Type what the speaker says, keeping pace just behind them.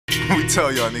We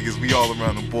tell y'all niggas we all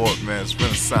around the board, man. It's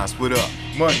Renaissance. What up?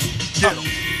 Money. Get 'em.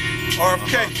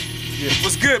 RFK. Yeah.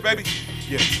 What's good, baby?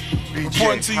 Yeah.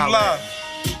 Reporting to you live.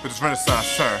 But it's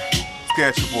Renaissance turn.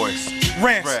 Scared your voice.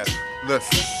 Rance.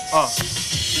 Listen.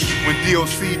 When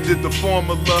DOC did the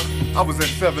formula, I was at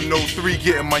 703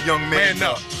 getting my young man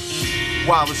up.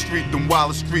 Waller Street, them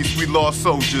Waller Streets, we lost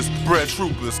soldiers, bred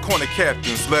troopers, corner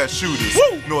captains, last shooters.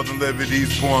 Woo! Northern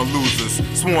liberties, born losers,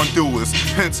 sworn doers,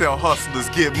 pintail hustlers,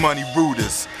 get money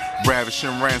rooters.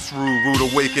 Ravishing rants, rude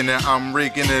awakening, I'm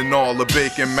raking in all the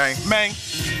bacon, man.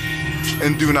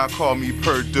 And do not call me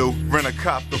Purdue. Rent a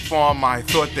cop the farm, I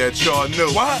thought that y'all knew.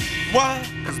 Why?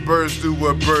 Cause birds do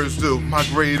what birds do. My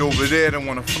grade over there don't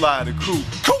wanna fly the coop.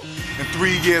 In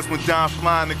 3 years when Don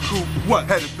flying the coop, what?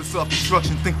 Headed for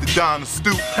self-destruction, think the Don is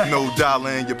stoop. No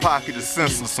dollar in your pocket is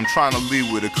senseless. I'm trying to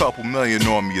leave with a couple million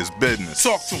on me as business.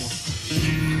 Talk to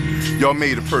him. Y'all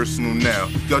made it personal now.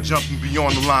 Y'all jumping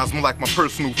beyond the lines, more like my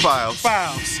personal files.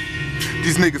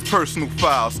 These niggas personal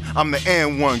files. I'm the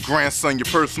N1, grandson, your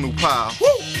personal pile. Woo!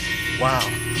 Wow,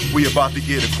 we about to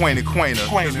get acquainted.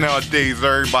 Cause nowadays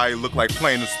everybody look like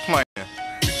playing is playing.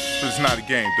 But it's not a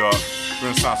game, dog.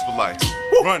 Renaissance for life.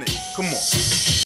 Woo! Run it, come on.